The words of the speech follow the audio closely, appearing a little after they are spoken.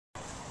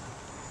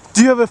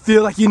Do you ever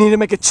feel like you need to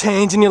make a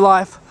change in your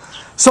life?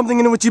 Something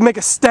in which you make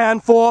a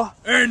stand for?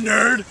 Hey,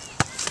 nerd!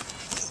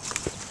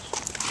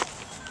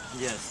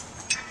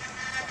 Yes.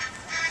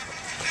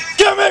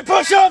 Give me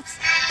push-ups!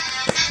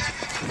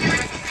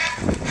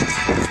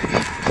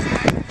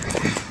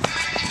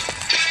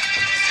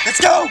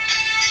 Let's go!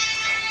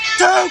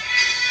 2,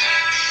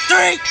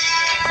 3,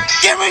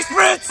 give me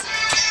sprints!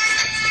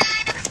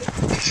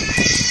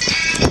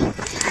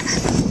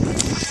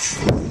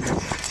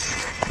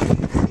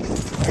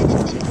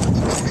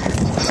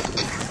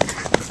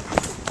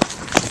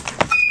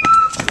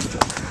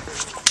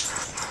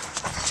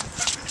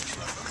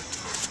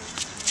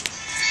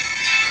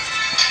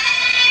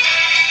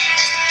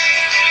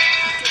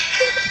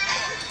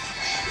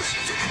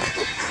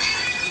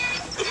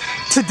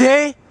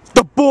 Today,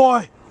 the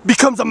boy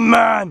becomes a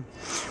man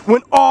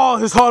when all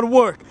his hard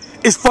work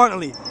is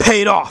finally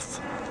paid off.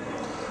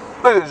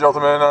 Ladies and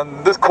gentlemen,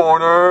 on this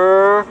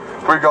corner,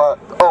 we got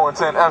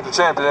 0-10 amateur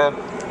champion,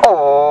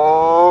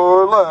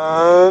 Orlandito.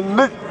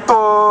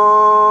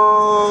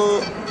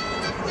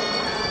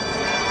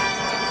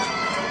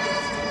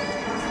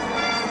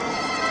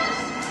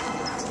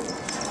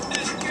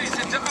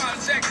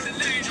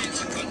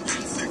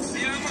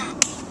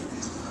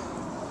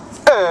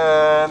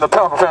 And the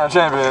pound for pound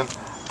champion,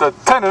 the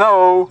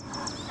 10-0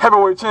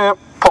 heavyweight champ,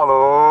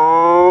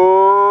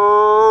 Paulo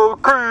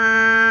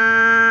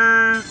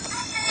Creed.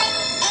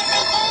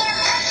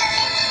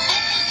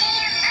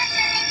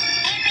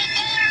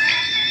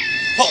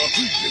 Paulo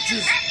Creed,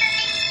 bitches!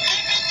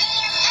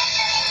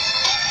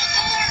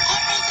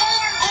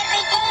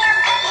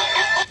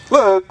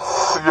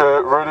 Let's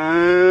get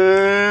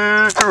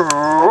ready to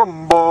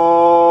rumble.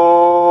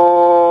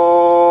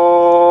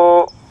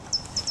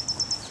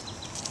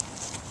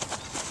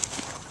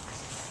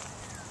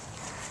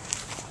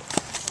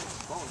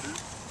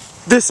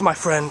 This, my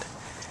friend,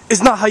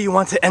 is not how you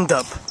want to end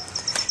up.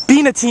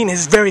 Being a teen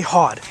is very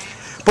hard,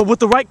 but with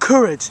the right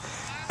courage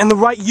and the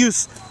right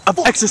use of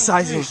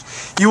exercising,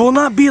 you will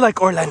not be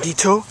like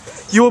Orlandito.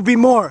 You will be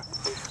more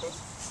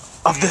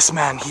of this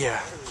man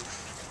here.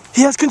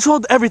 He has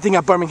controlled everything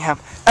at Birmingham,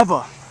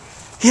 ever.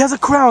 He has a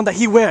crown that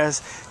he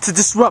wears to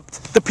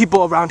disrupt the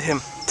people around him,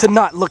 to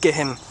not look at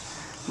him.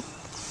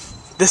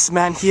 This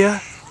man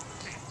here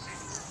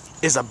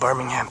is a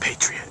Birmingham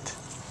patriot.